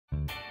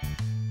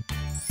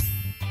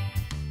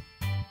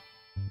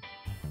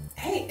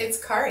Hey,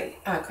 it's Kari,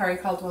 Kari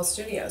Caldwell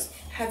Studios.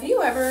 Have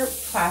you ever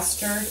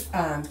plastered,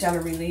 done a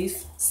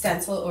relief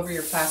stencil over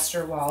your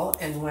plaster wall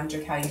and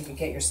wondered how you could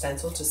get your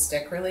stencil to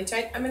stick really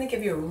tight? I'm going to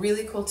give you a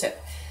really cool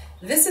tip.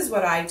 This is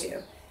what I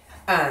do.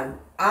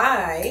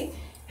 I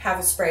have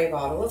a spray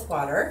bottle of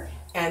water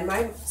and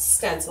my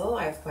stencil.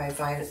 I have my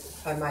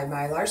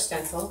Mylar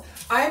stencil.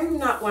 I'm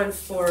not one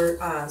for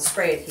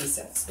spray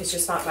adhesives. It's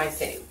just not my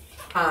thing.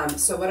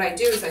 So what I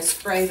do is I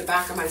spray the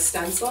back of my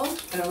stencil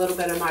and a little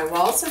bit of my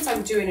wall. Since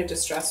I'm doing a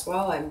distress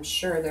wall, I'm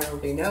sure there will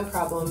be no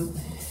problem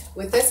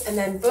with this. And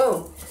then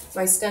boom,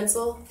 my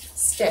stencil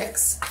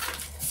sticks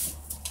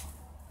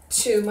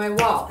to my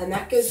wall. And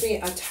that gives me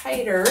a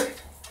tighter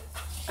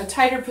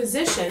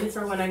position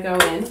for when I go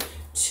in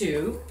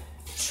to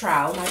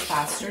trowel my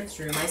plaster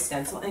through my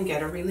stencil and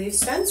get a relief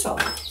stencil.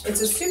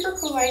 It's a super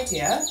cool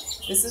idea.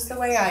 This is the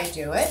way I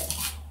do it.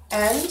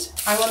 And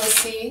I want to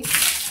see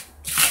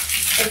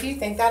if you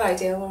think that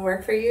idea will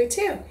work for you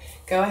too.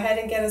 Go ahead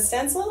and get a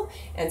stencil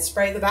and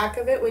spray the back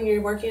of it when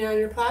you're working on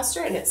your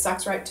plaster, and it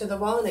sucks right to the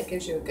wall and it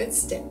gives you a good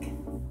stick.